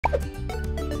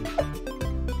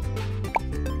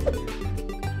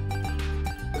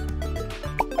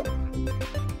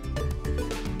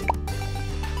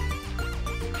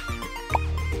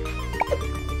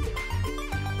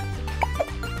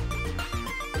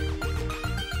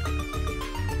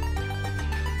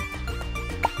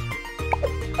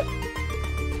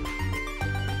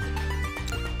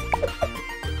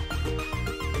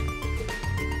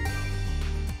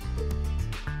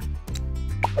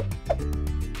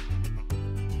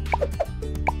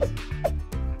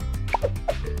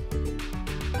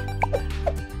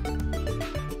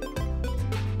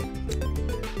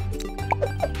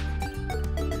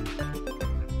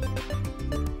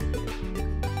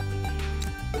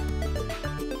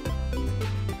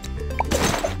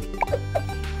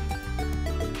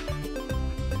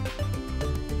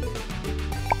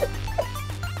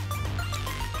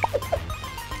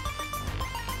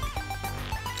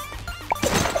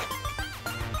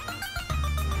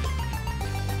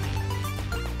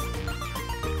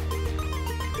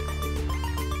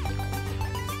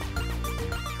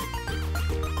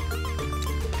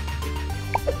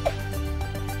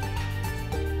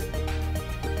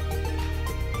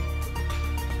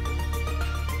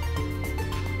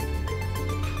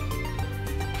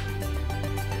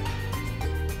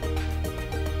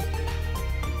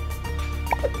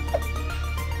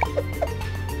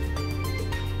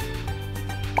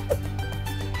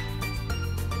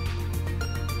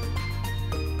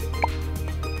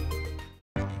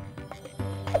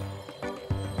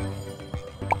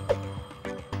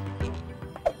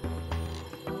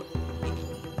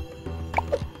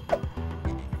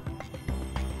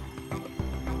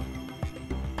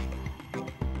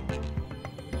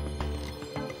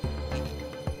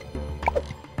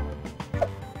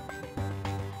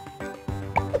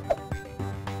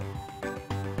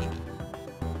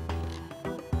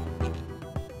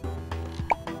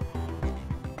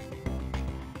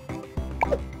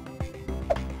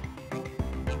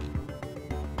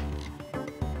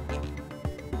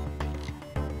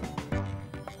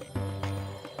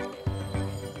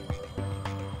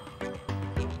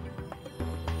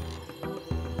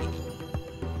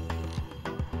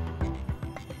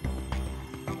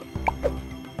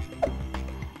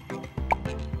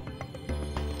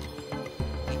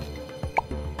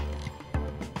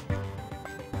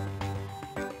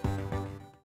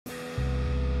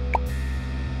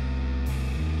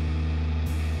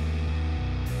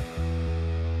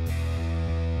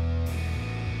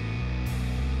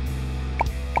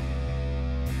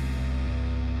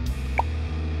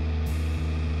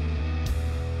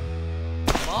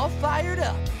all fired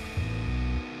up.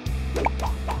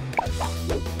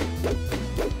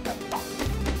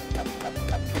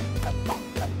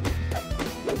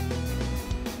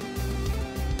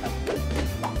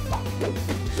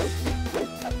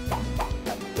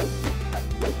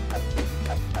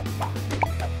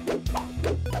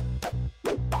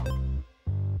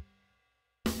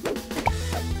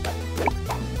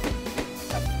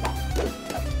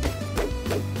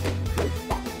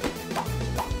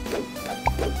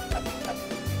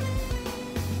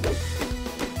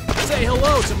 Say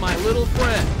hello to my little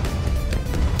friend.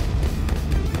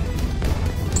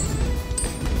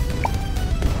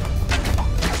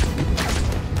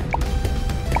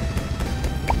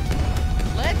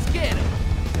 Let's get him.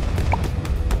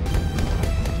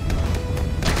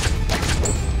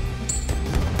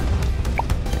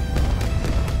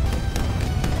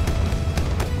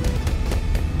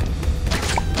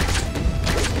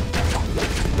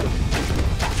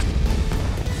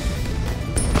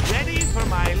 Ready for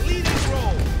my leading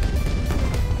role.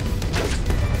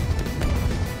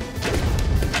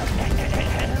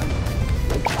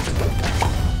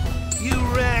 You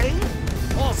ready?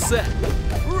 All set.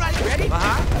 Right, ready?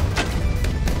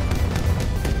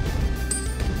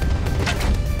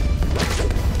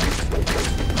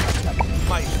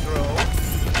 Maestro.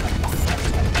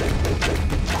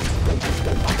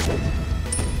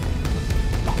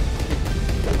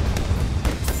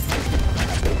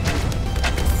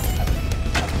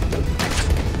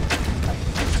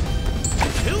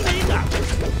 Tuning up.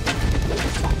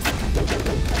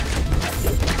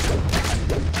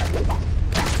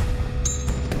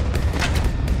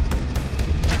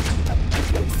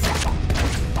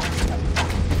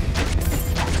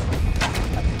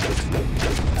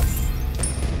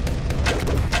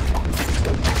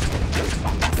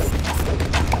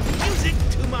 Music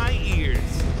to my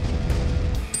ears.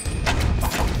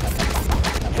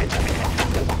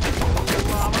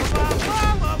 La la la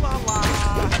la la la.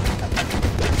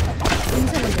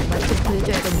 운전하는 맛좀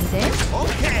보여줘야겠는데?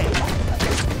 Okay.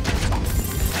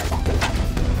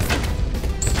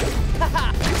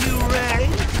 You ready?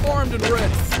 Armed and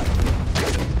ready.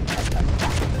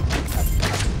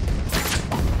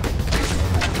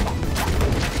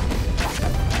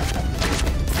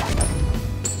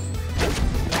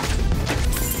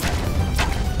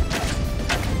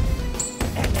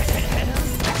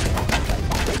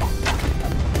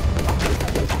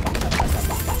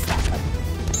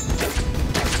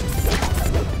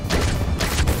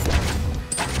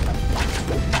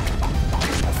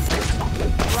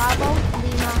 Bravo,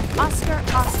 Lima, Oscar,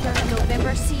 Oscar,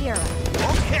 November, Sierra.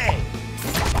 Okay.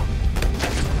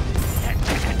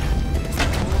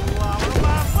 La la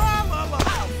la la la la.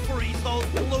 I'll freeze those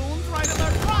balloons right in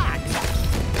their tracks.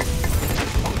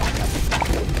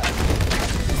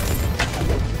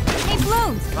 Hey,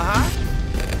 Bloons!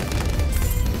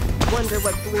 Wonder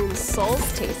what Bloons'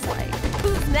 souls taste like.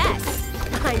 Who's next?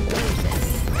 I need this.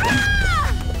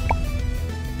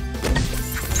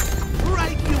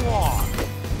 Right you are.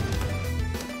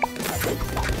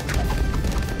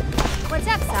 What's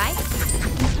up, Sai?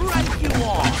 Right you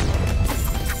are.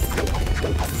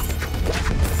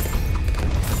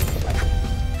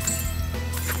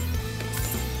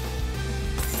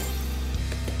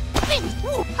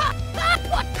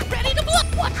 What? Ready to blow?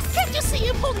 What? Can't you see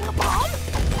him holding a bomb?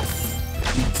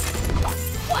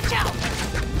 Watch out!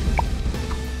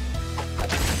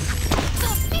 The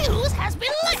fuse has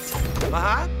been lit!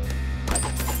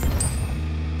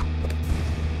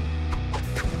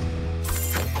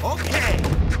 Okay.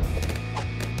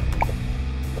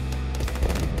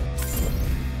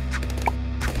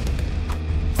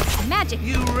 Magic!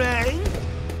 You ready?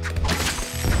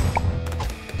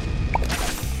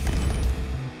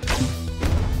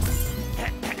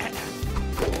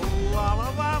 La la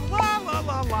la la la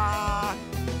la la.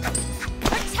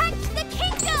 Protect the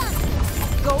kingdom!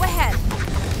 Go ahead.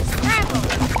 Scramble.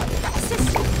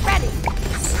 System ready.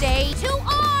 Stay to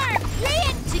arm. Play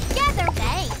it together,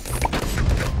 thanks.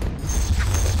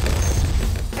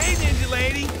 Hey, Ninja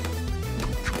Lady.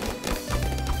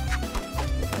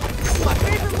 This is my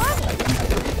favorite level.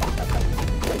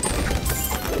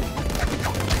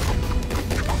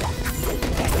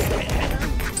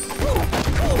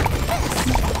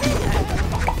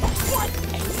 What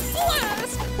a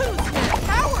blast! Who's next?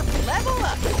 Power, level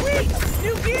up. Sweet,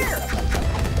 new gear.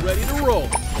 Ready to roll.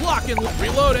 Lock and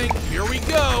reloading. Here we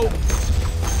go.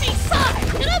 Hey, Sai!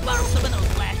 Can I borrow some of those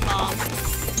flash bombs?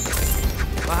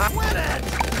 Win it.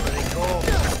 Pretty cool.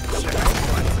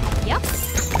 Yep.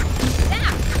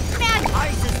 Now, magic.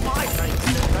 Ice is my thing,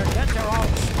 sister. Get your own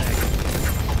stick.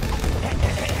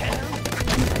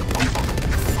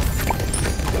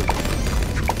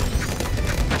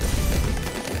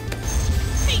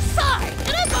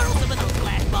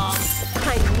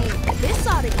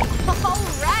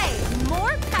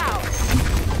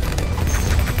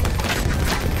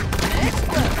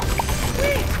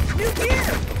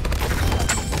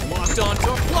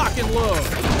 load.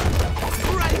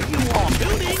 Right, you all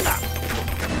building up.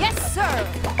 Yes, sir.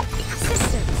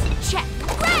 Systems, check.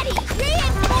 Ready!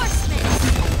 Reinforcements!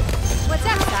 What's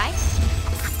up, Sai?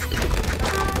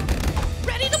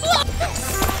 Ready to blow!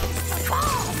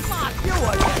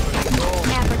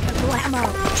 Abracadablammo!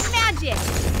 Magic!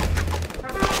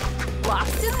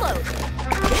 Locked and loaded.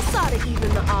 This ought to even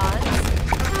the odds.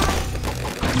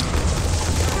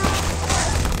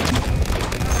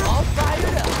 All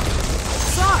fired up.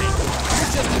 Sign!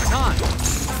 You're just in time.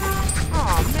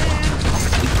 Aw, man.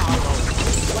 Hollow.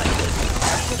 Like this.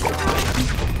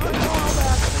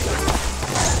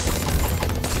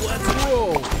 Let's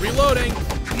roll. Reloading.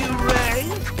 You ready?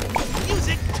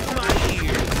 Music to my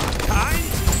ears. Time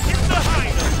to hit the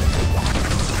high note.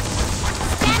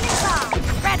 Standing by!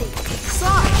 Ready!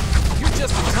 Sign! You're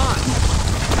just in time.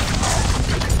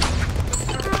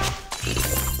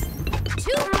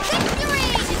 To victory!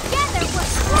 Together we're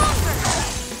stronger!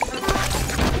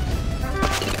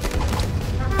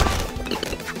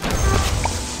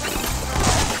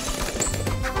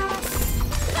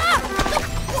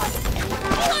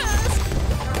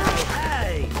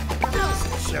 Hey, just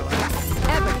chillin'.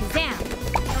 Abracadam!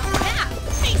 Now!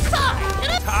 Hey, Sai!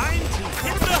 Get up! Time to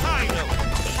hit the high note.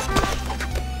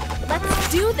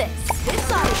 Let's do this.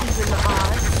 This ought to even the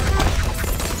odds.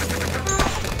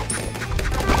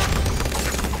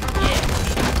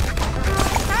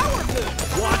 Power boost.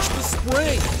 Watch the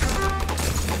spring.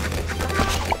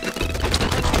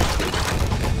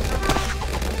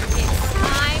 It's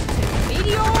time to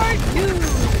meteor doom!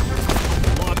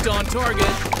 Locked on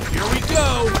target. Here we go.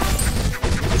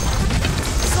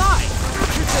 Sign!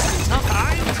 You're just in time.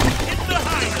 Time to hit the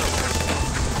high note.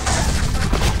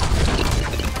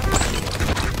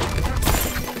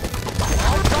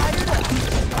 All fired up.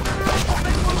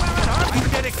 I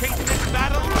dedicate this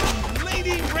battle to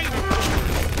Lady Raven.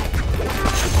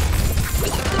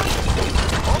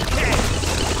 Okay.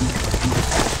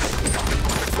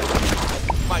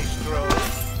 Maestro.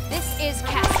 This is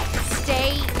Cassie.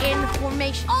 Stay in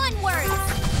formation. Onwards!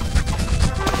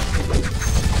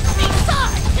 Hey,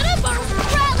 Sai! Get up!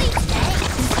 Rally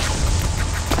tanks!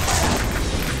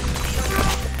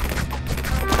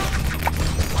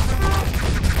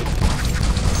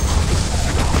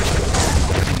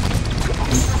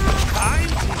 Time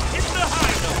to hit the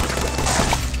high note.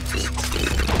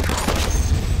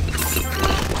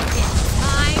 It's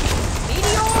time to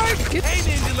meteor doom! Hey,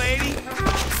 Ninja Lady.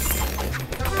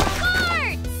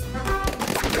 Guards!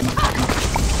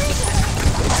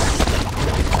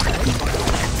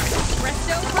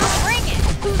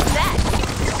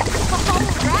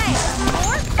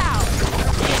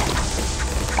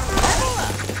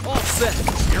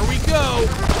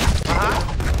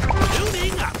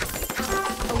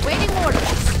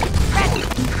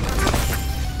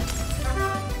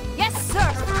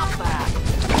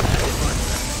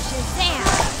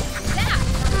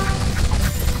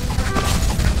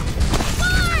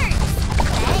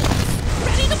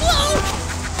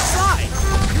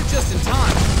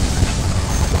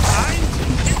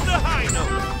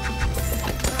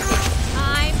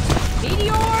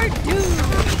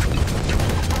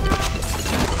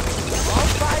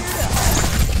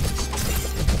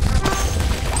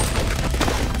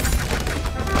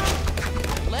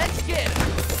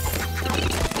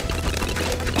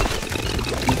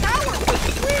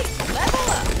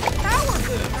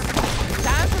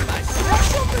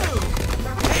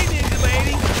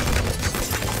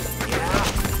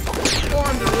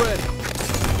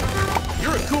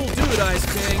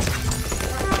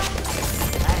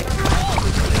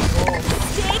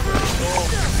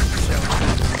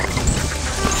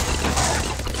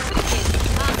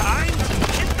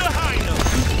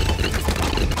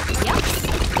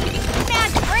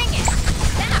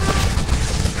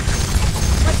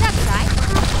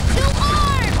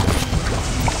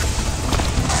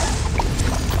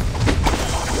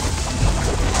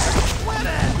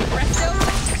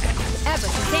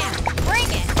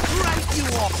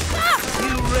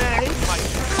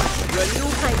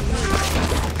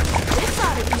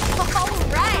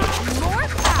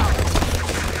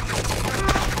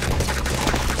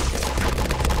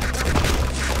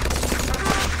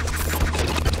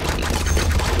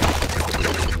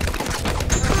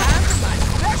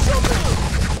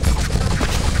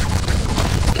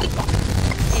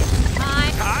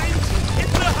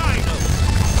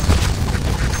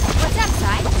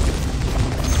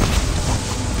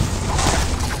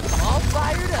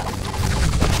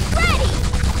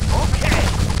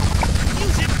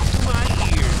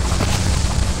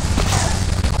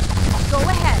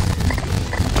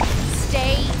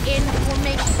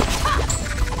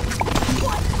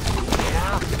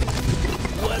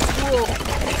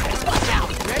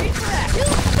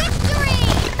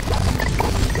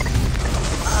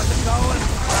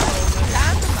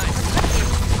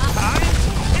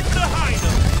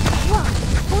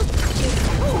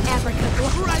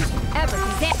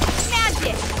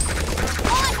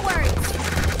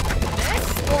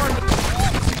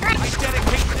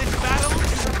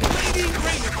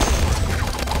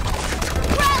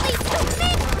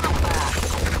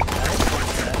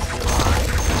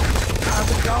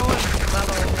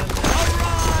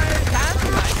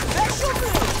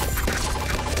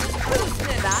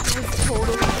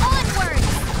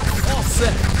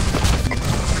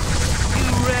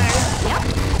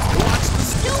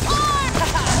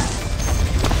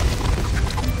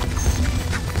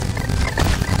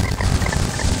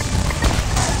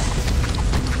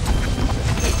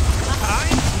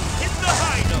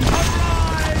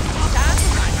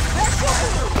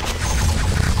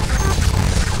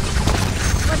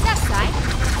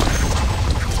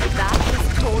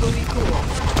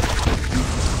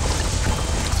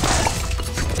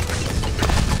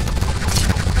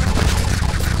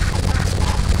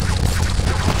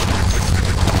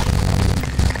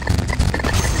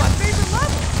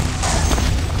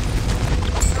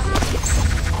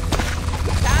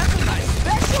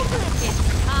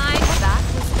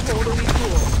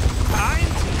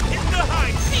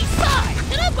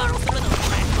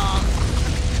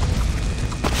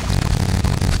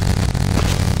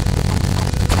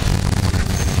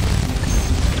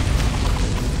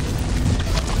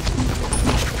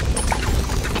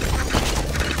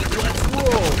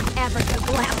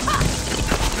 slap.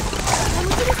 I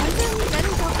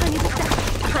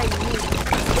mean,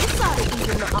 this ought to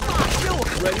even the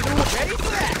Ready to roll. Ready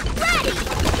for that? Ready!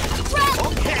 Ready!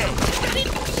 Okay.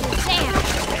 Shazam!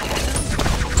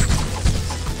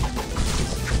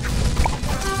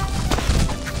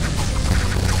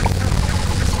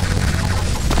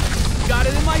 Got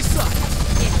it in my sight.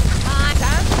 It's time.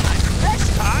 Time for my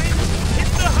special. Time to hit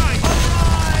the heights.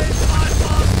 Rise, my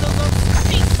monsters of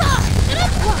space.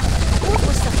 What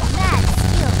was the mad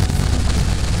skill?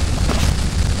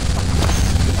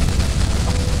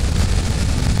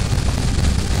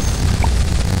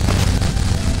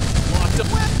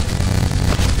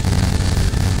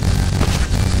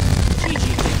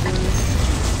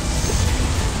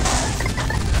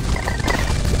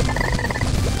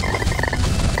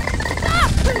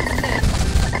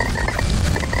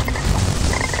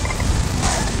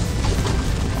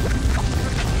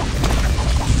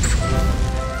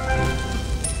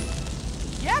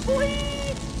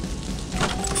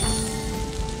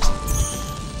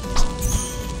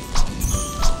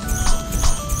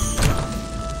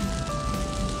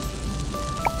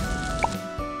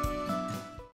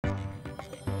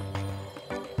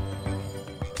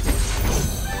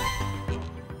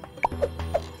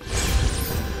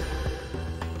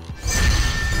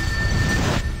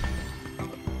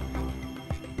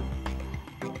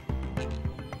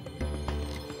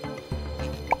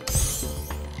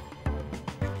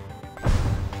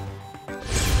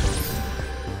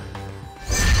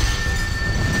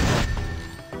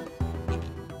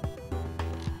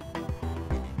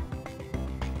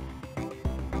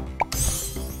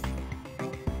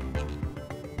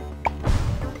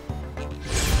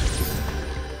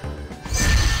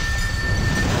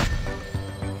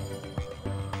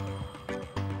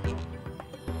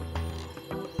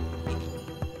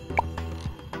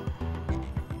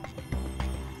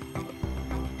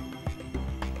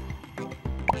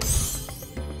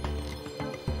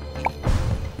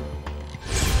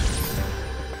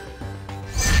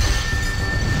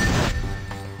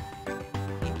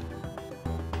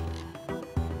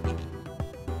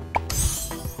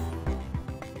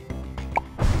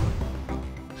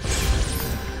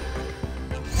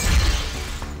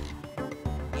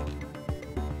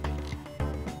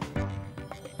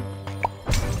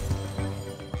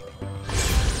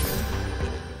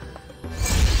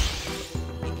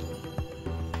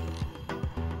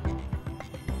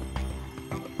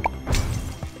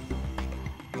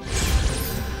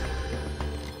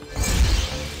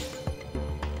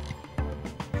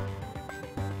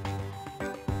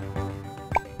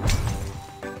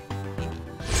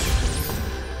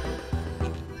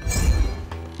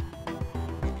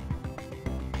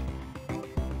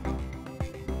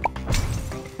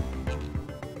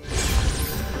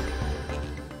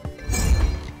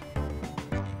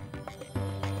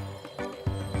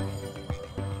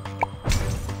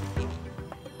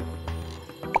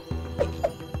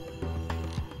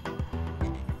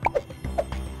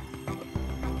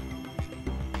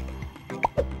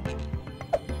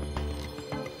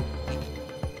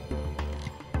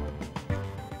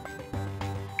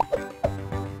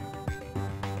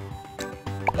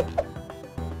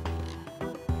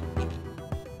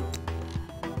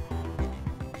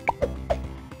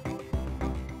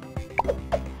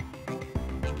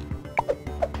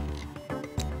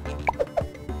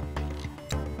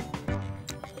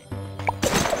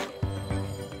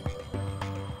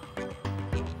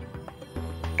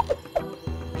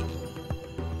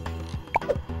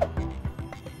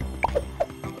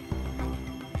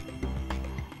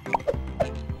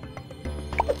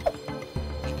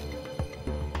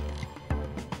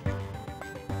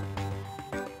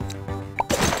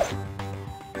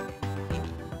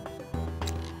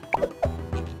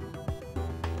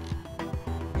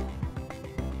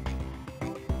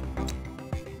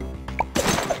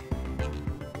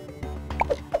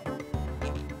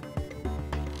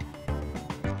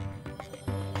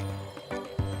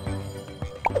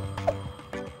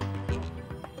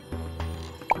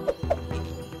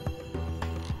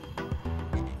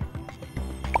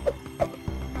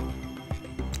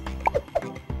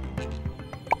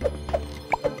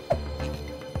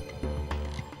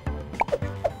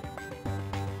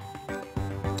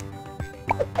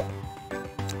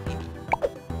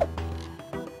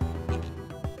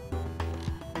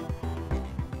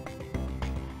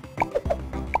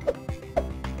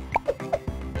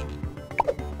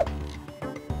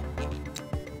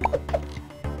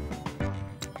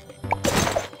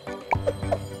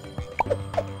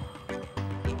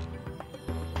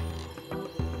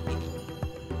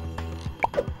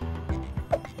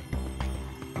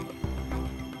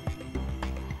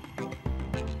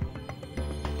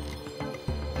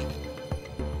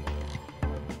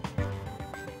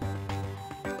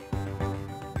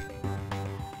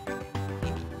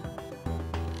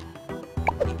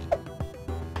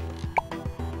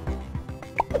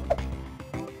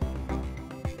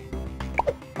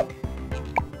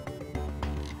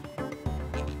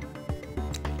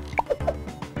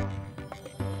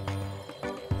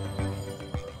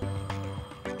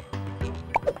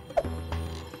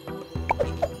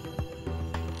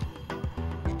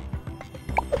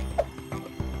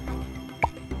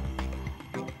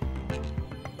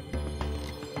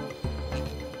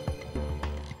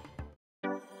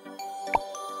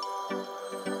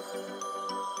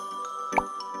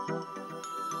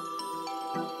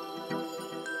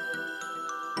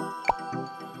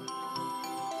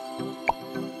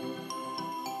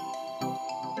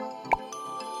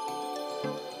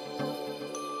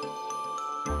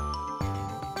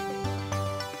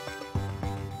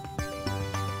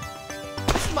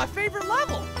 is my favorite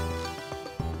level.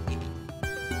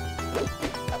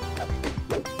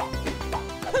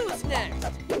 Who's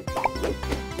next?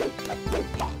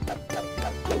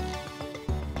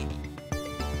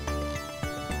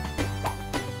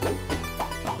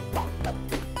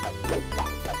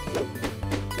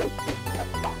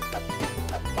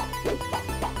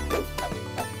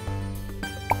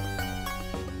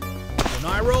 When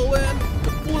I roll in,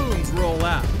 the balloons roll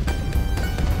out.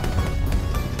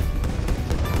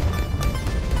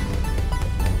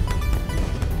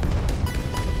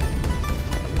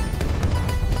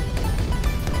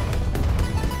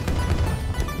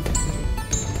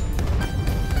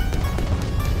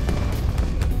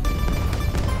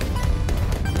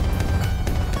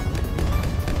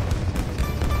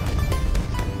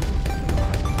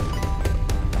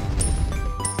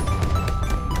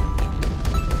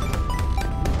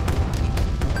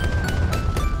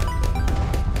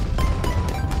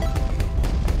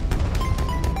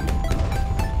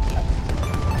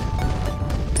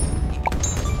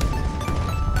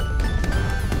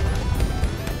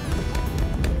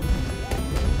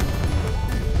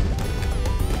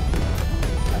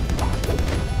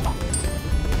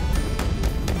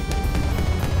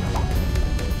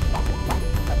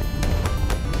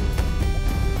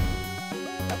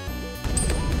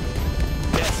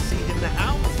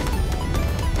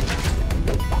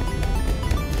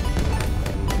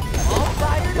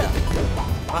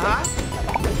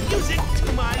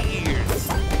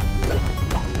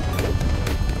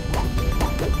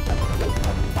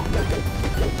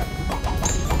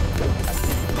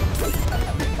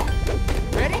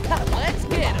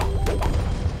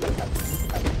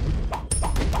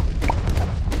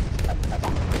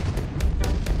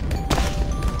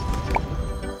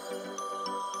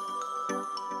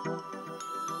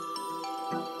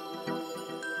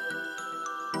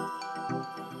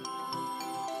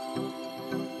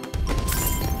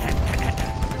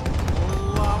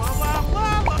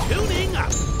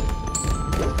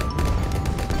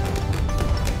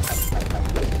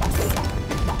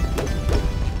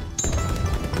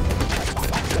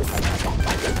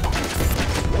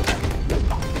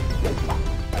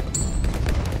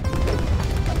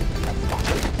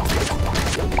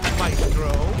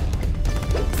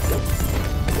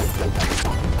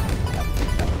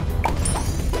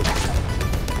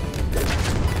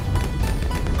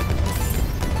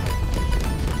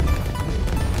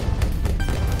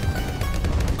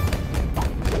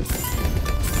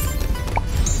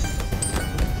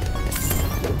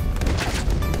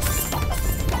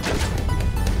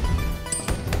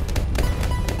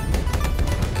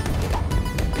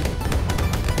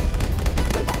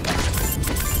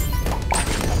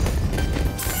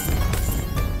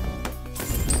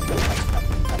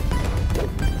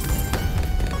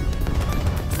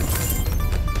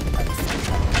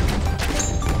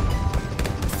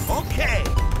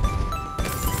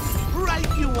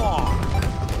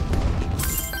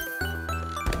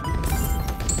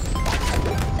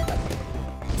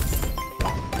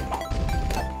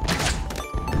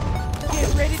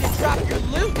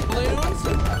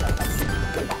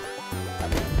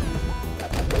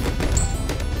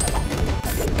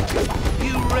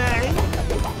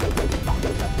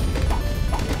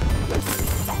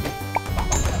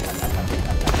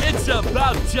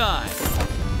 About time.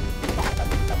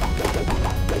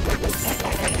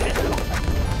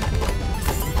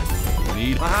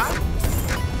 Need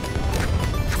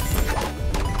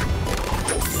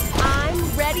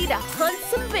I'm ready to hunt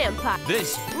some vampires.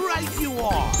 this right you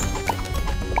are.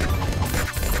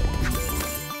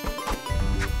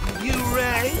 You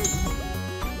ready?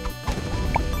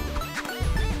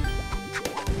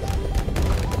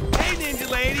 Hey, Ninja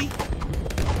Lady.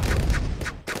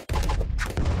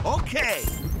 Okay.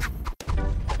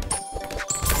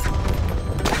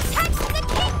 Touch the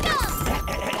kingdom!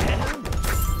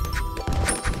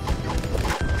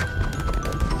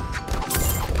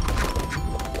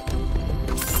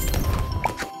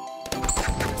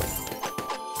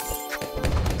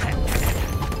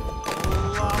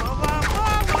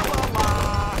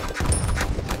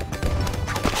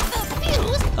 The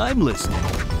fuse. I'm listening.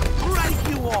 Right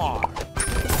you are.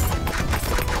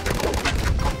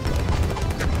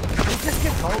 Just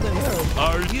get cold in here.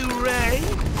 Are you ready?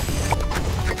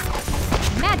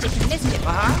 Magic and mischief.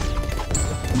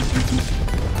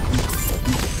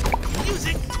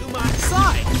 Music to my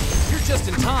Side! You're just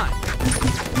in time.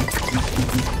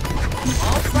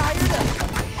 All fired up.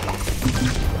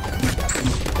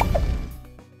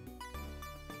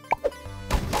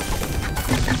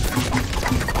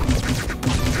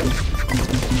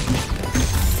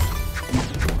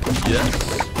 Yes.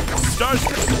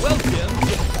 Stars, welcome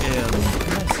and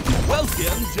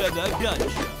welcome to the gun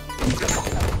show.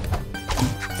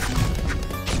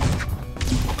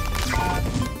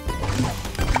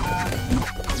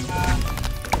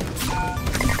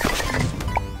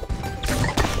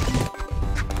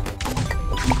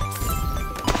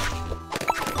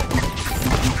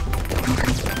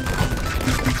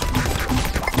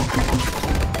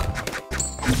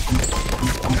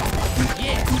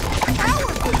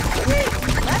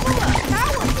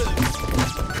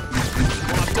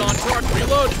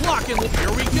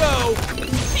 Here we go!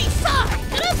 Hey, Sai!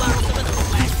 Can I borrow some of those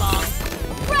flash bombs?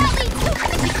 Rally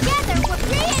together with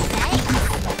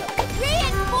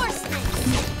reinforcements.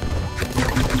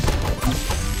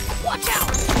 Watch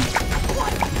out!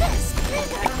 What is this?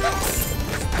 Look at this!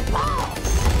 Wow!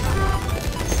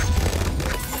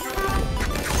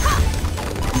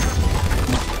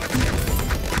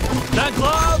 That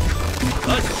glove!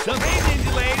 Hey,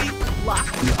 ninja lady! Lock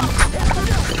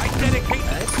I dedicate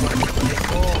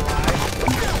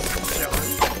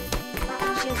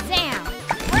Shazam!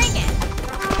 Bring it!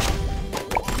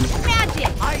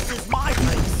 Magic! Ice is my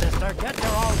thing, sister. Get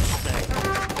your own thing.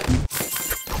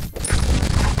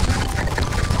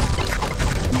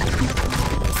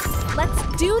 Let's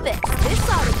do this. This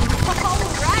ought to be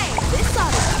alright. This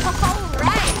ought to be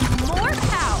alright. More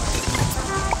power.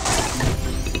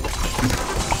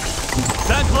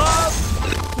 that glove!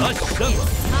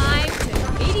 Time to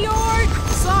meteor.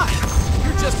 Sai,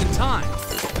 you're just in time.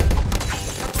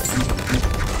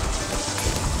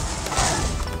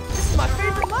 This is my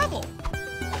favorite level.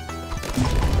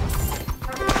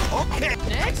 Okay.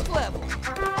 Next level.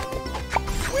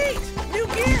 Sweet, new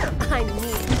gear. I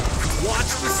mean,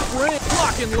 Watch the spring.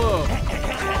 Lock and load.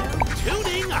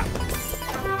 Tuning up.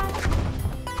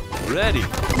 Ready.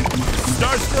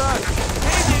 Starstruck.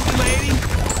 Hey, ninja lady.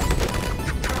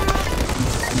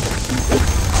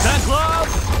 That glove!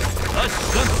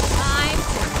 Assemble! Time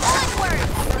to onward!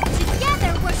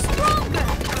 Together we're stronger!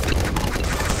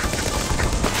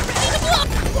 ready to blow!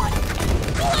 What?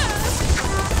 Blast!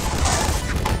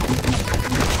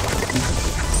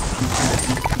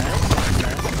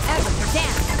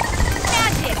 Abracadabra!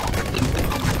 Magic!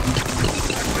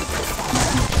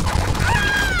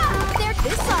 Ah!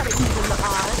 this ought to even the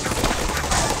odds.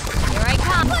 Here I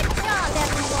come! Good job,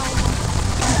 everyone!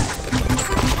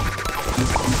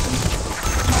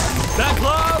 That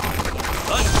glove!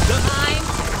 Assemble! Time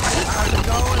How's it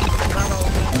going, fellow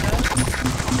ninja?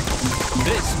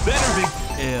 This better be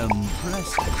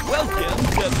impressive. Welcome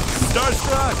to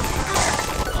Starstruck!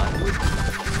 Onward.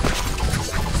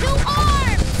 to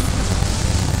arms!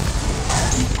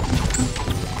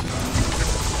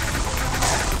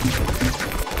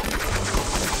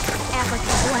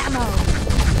 Abracadabra!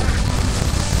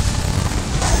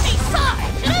 Hey, Sai!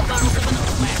 Can I borrow some of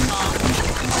those flash bombs?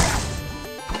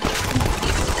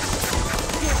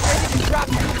 Get ready to drop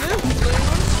your loot,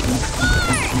 Bloons.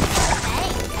 Guard! Hey,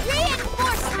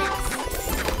 reinforcements!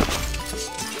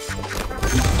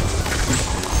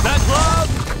 That glove!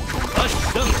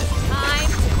 Assemble!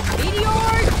 Time to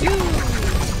meteor doom.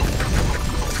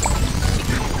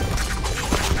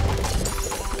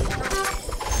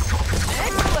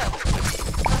 Next level.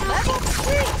 Level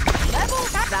 3. Level.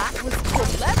 That was cool.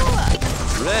 Level up.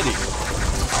 Ready.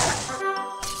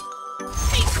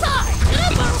 Hey, Sai! Can I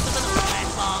borrow some of those flash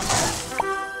bombs?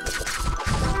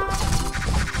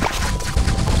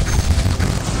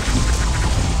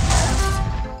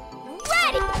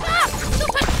 Ready! Up!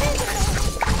 Super!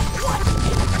 What?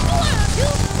 To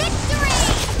victory!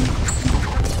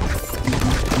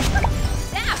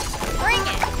 Zap! Bring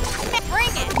it!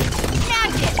 Bring it!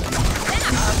 Magic! Zap!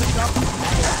 How's it going?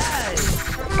 Hey!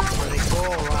 Pretty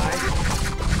cool, right?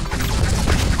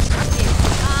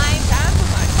 Time Time for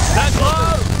my That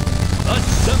glove!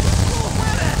 Assemble!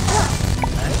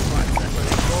 Hey, princess.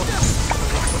 Pretty cool.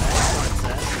 Hey,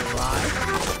 princess. You right?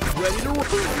 Ready to roll.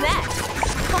 Who's next?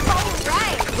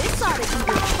 Alright, this ought to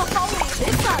even.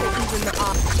 This ought to even the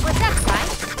odds. What's that, Sai?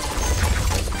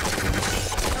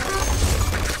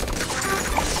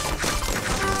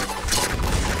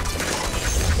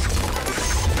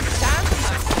 time for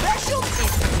my special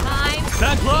It's time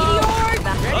That glove!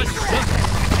 meteor Assemble!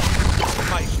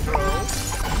 Maestro!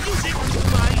 Music to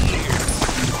my ears!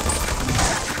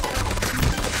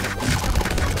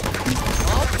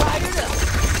 all fired up.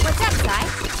 What's that, Sai?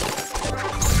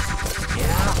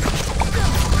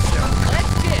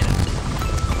 Let's get it.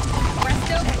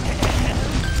 Presto?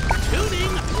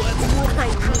 Tuning! I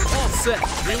mean, All set.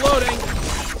 Reloading.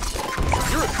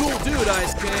 You're a cool dude,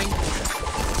 Ice King.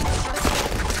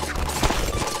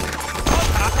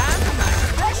 Time for my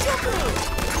special move.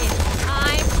 It's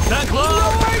time That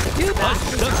glove! to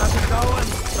Assemble. How's it going,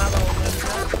 fellow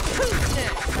listener? Who's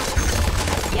next?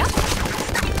 Yep.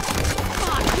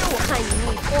 You'll kind of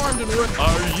need Armed and ready.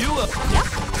 Are you a... Yep.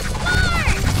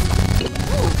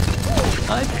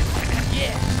 I'm...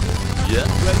 Yeah. Yeah.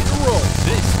 Ready to roll.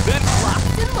 This been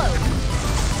Locked and loaded.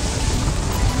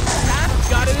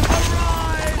 got it in the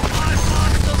ride. I'm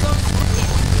awesome.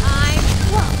 I'm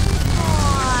whoa.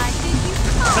 Aw, did you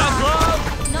Tough love.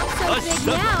 Not so big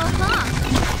Assemble. now, huh?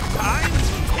 Time to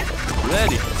hit.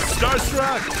 Ready.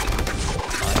 Starstruck.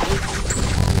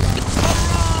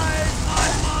 Alright,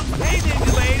 I'm on. Hey,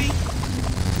 Dingy Lady.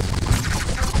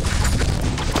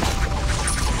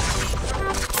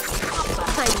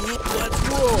 Tiny. Let's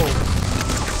roll.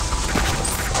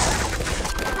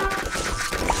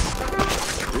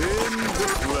 In the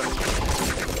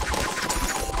flesh.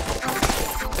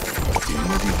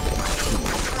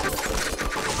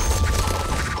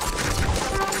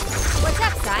 What's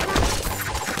up, Si?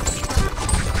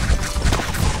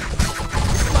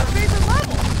 This is my favorite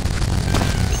level.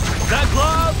 That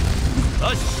glove.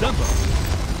 Assemble.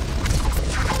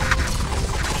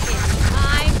 It's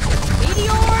time for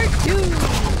Meteor 2.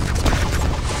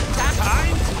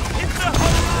 Time to hit the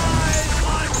horizon.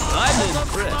 I'm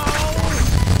impressed.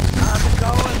 How's it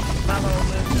going, fellow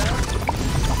listener?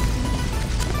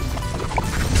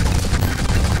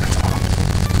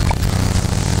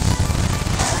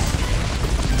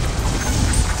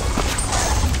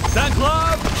 That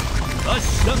glove.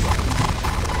 Assemble.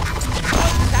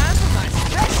 Time for my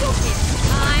special hit.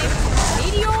 Time for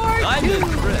Meteor 2. I'm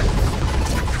impressed.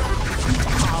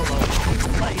 Hollow,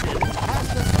 inflated,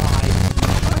 pesticides.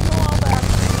 I know all that.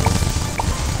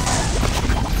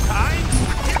 Time to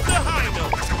hit the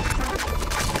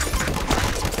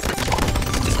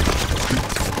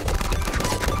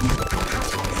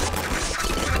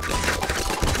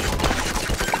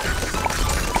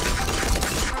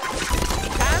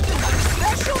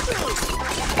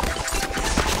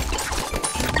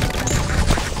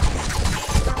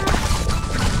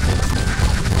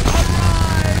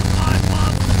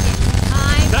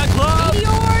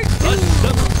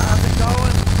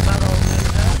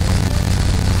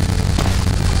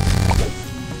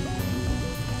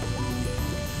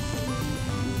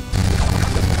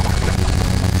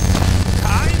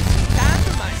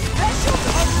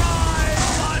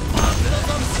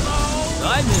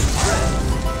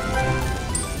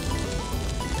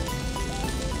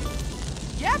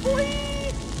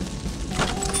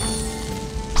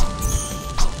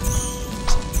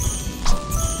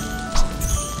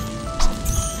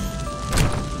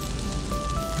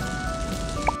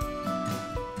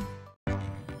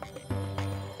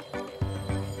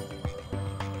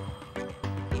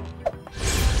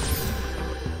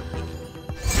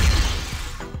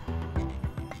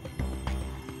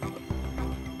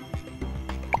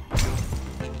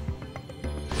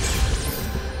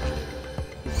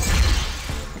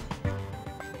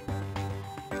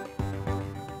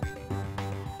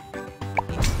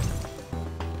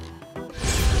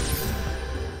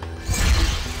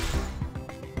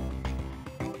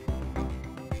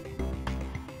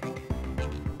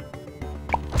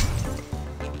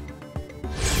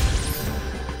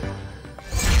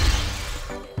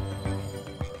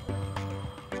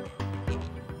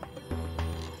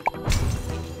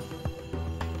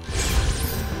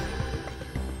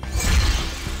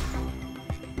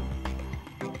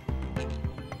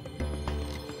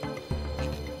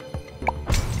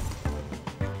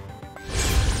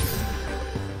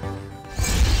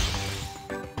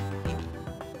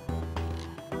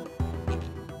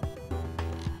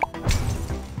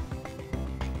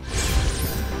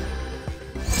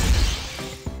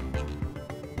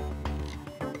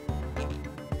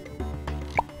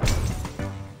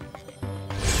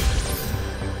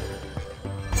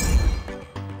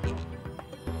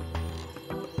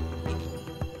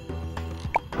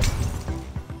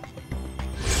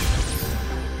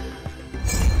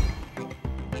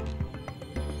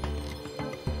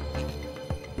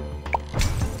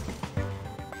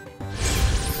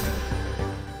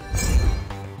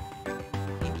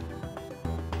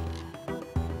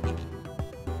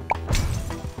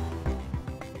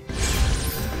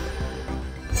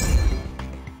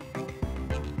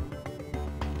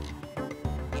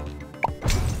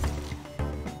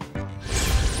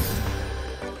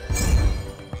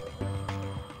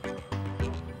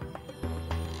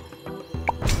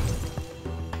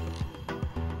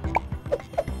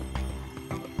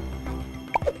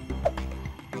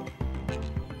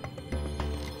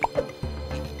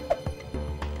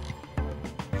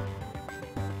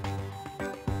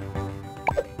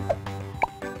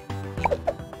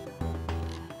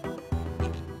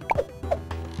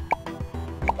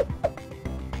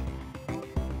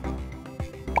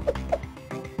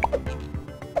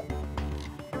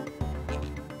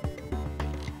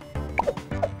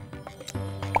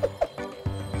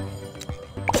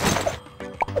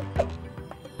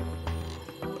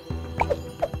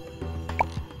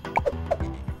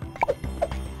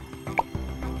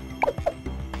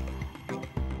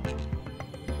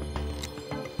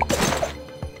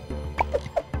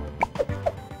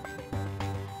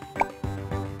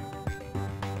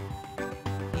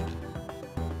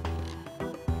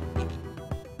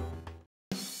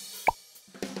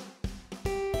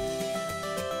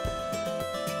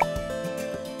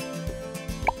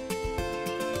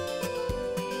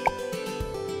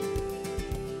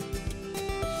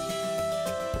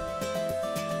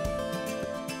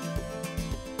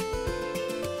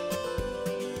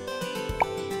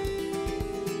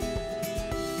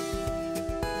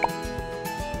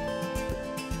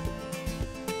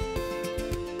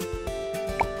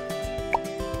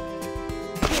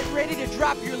ready to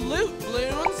drop your loot,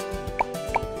 Bloons.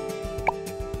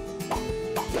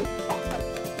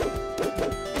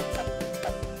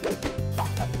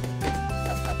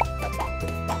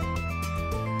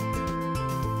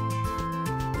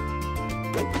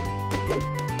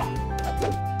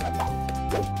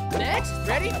 Next,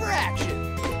 ready for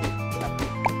action.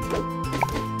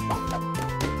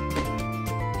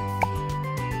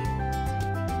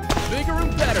 Bigger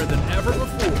and better than ever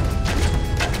before.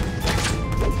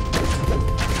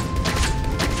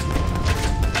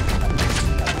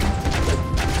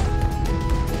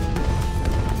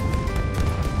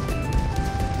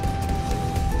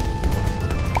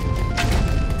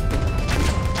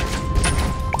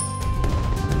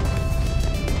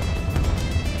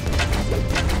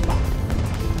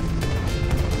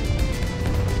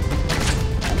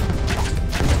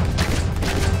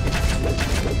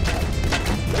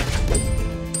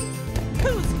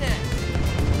 Who's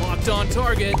next? Locked on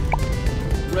target.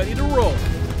 Ready to roll.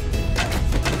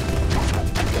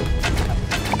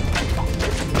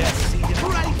 Best seat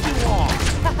right you are.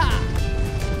 Haha!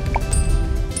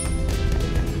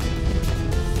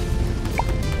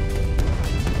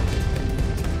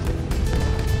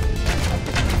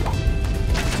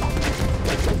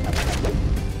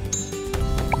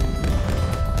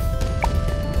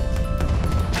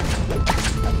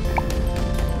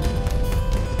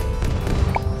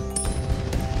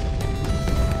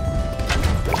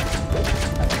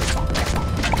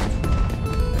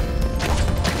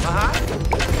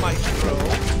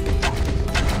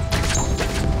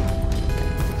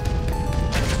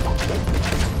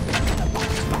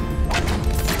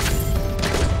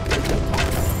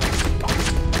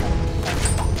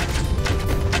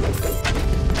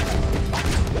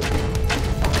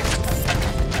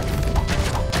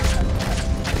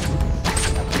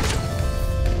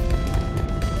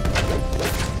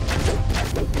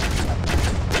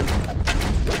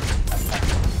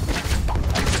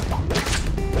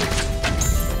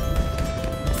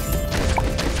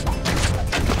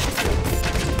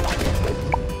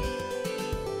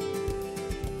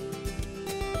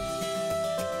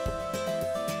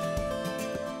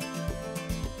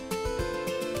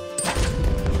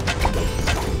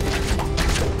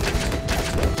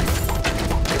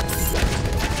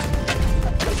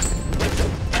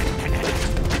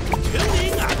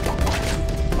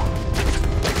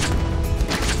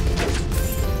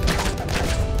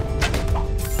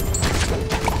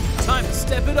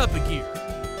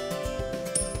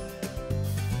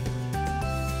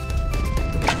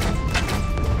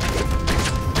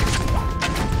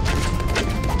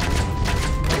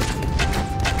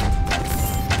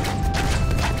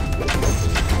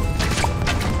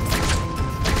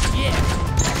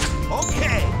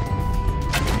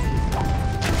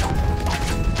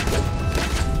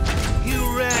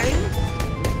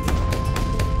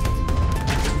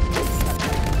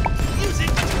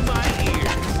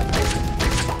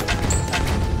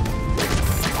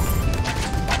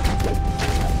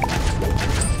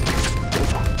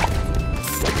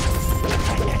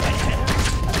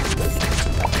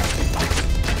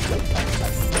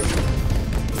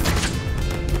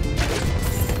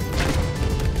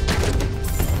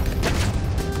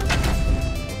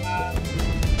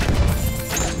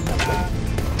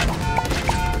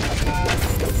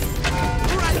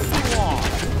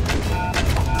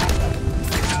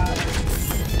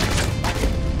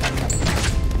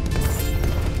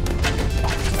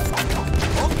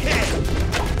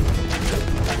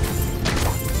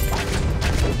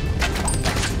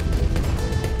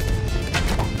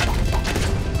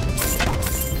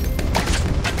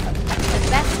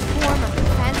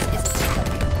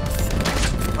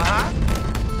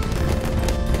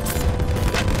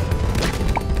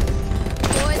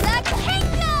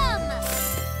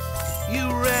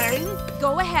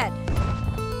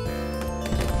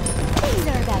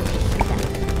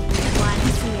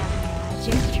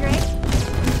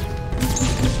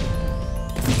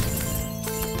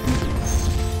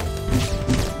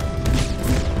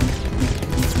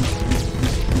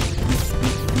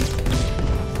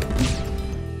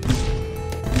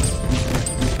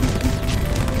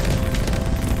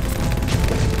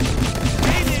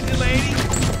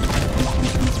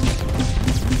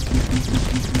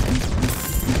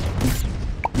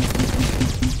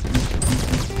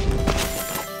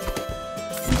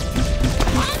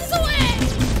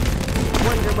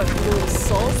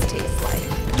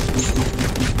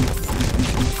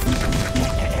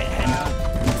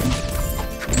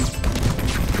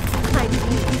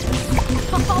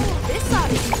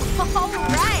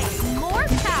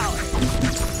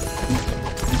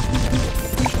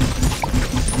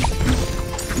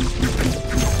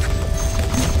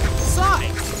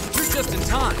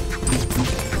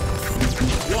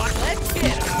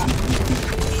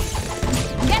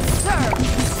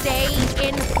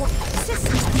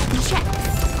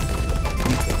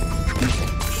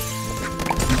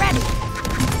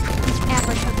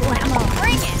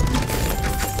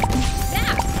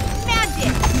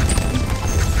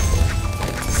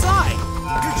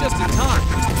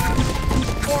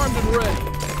 ready.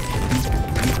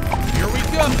 Here we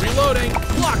go. Reloading.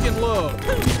 Lock and load.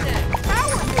 Who's next?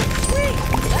 Power move. Sweet.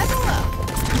 Level up.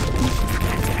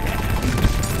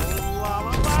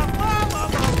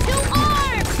 Two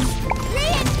arms!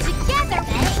 Read together,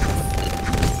 thanks.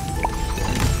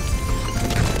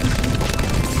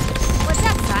 What's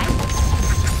up, Sai?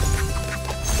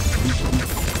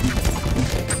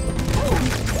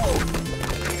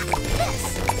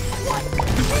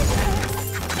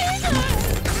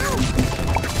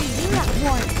 Beating up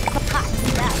one hot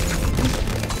stuff.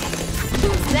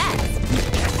 Who's that?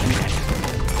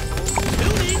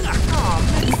 Tuning up.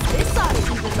 This ought to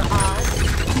even the odds.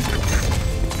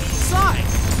 Sai,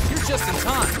 you're just in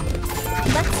time.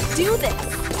 Let's do this.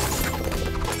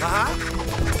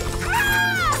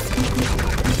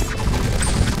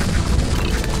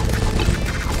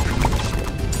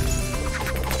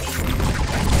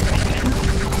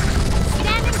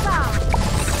 Standing by.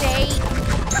 Stay.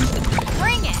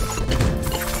 Bring it.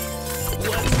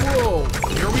 Let's roll.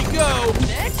 Here we go.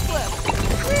 Next level.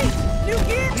 Sweet. New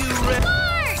gear.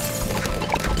 March!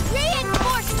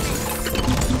 Reinforcements.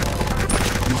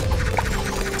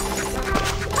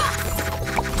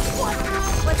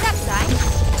 What's up, Sai?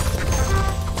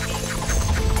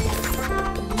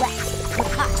 Let's put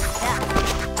hot stuff.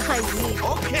 I need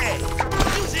Okay.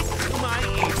 Music to my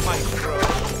ears, maestro.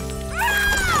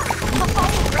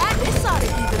 Alright, this ought to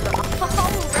even the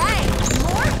Alright.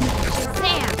 More?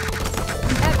 Shazam!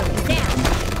 Heavily down.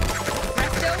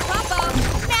 Presto Papa!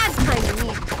 Mad kind of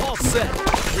neat. All set.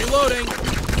 Reloading.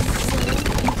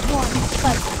 One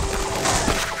buzz.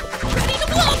 Ready to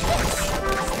blow this!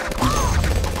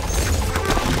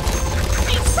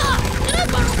 Inside! And I'm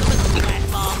going to the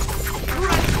platform!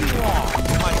 Right you are,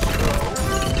 maestro.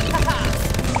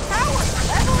 Power.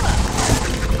 Level up.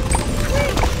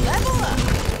 Sweet. Level up.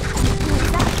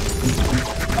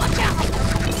 Watch out!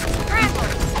 Scramble!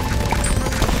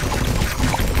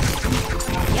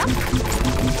 Yep.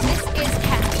 This is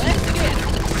Cassie. Let's get it.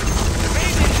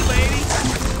 Hey, ninja lady.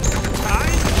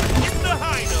 Time to hit the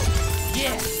high note.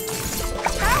 Yeah.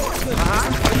 Power move.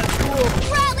 That's cool.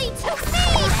 Rally to me!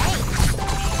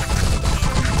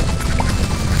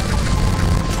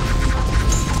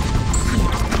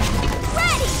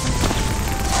 Ready!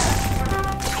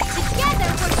 Together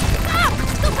we're stop!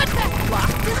 Don't put that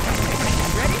locked in.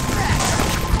 Ready for action.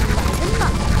 Light 'em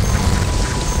up.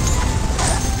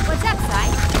 What's up, Sai?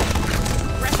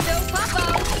 Presto Papa!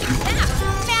 Now,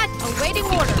 Matt, awaiting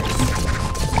orders.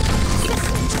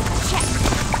 System check.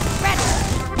 Ready.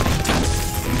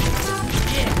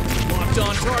 Yeah. Locked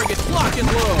on target. Lock and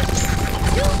load.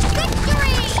 To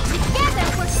victory! Together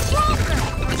we're stronger!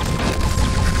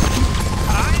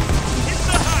 Time to hit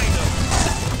the high note.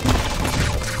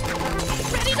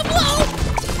 Ready to blow!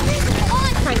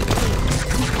 On!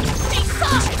 Stay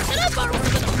side! And I'm going to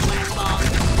the platform!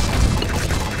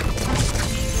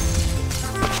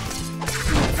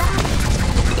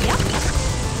 Yep.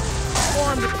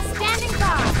 Standing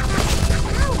by!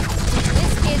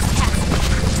 This is Cassie.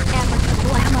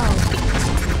 Abracadablammo!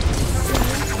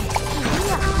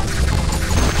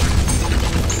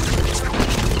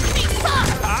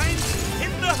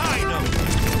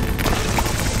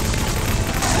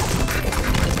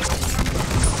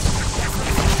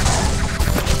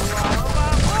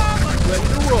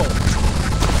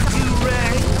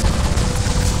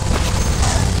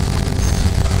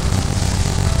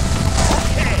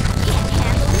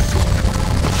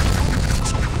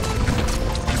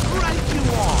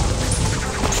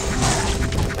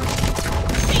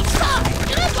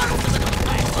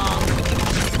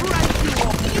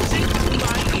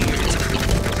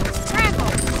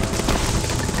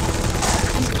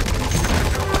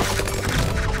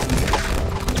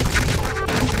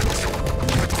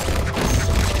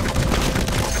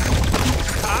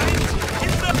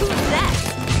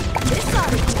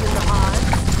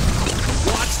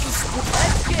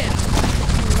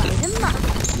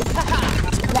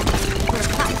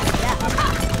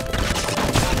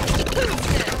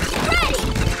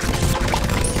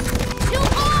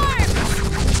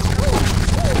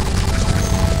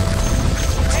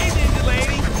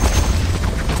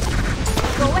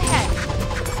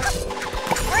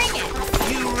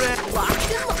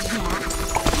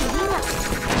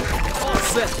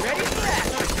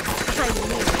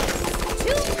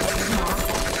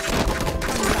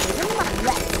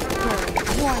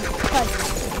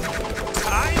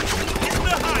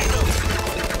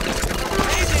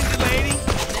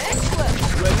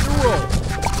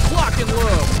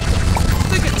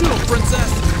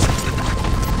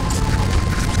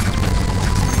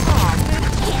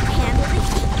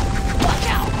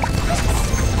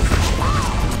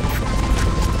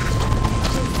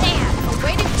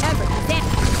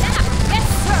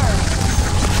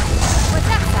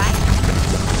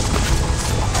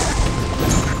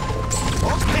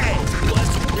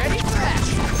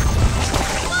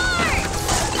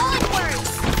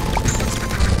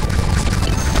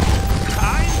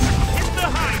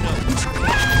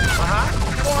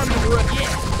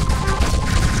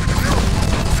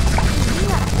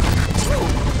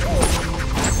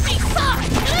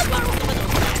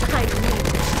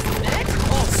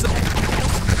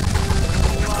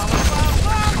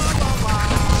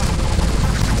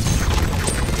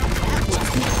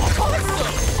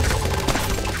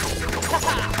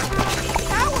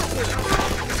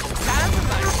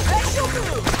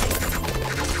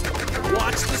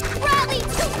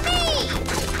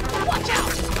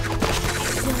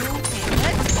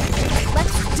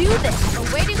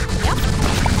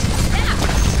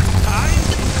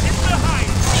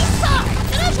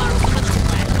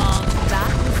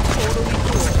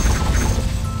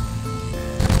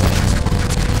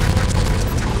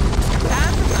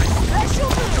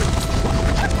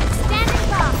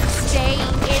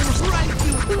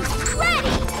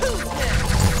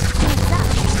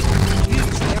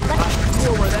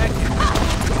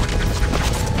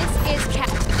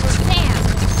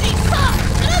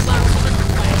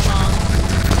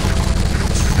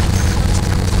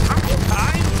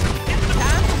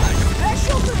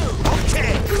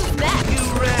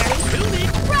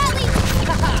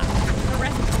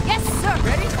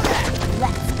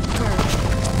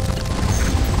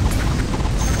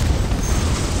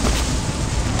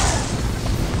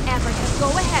 Go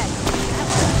ahead.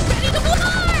 Ready to blow!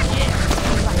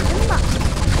 Light them up.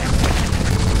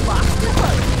 Locked and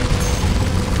loaded.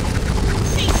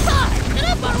 Hey, Sonic, can I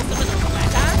borrow some of those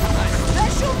flashlights? Time for my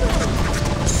special move.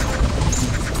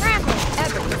 Scramble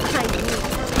ever behind me.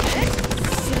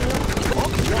 What?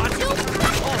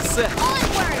 All set.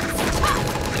 Onwards!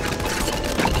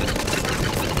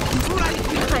 Right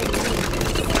behind me.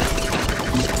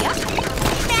 Yep.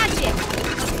 Magic!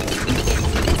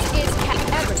 This is Cat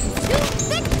Everett. To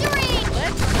victory!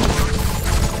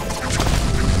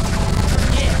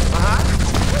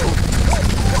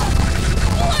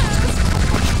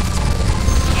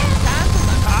 Time for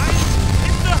my Time,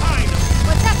 hit the high note.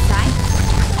 What's up, Si?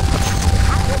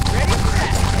 ready for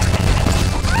action.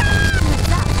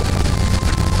 What's up?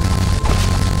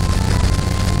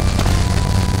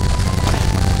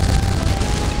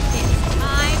 It's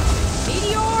time.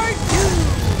 Meteor Doom.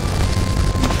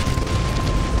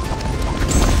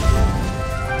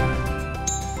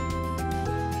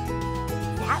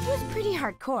 That was pretty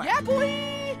hardcore. Yeah,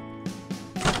 boy.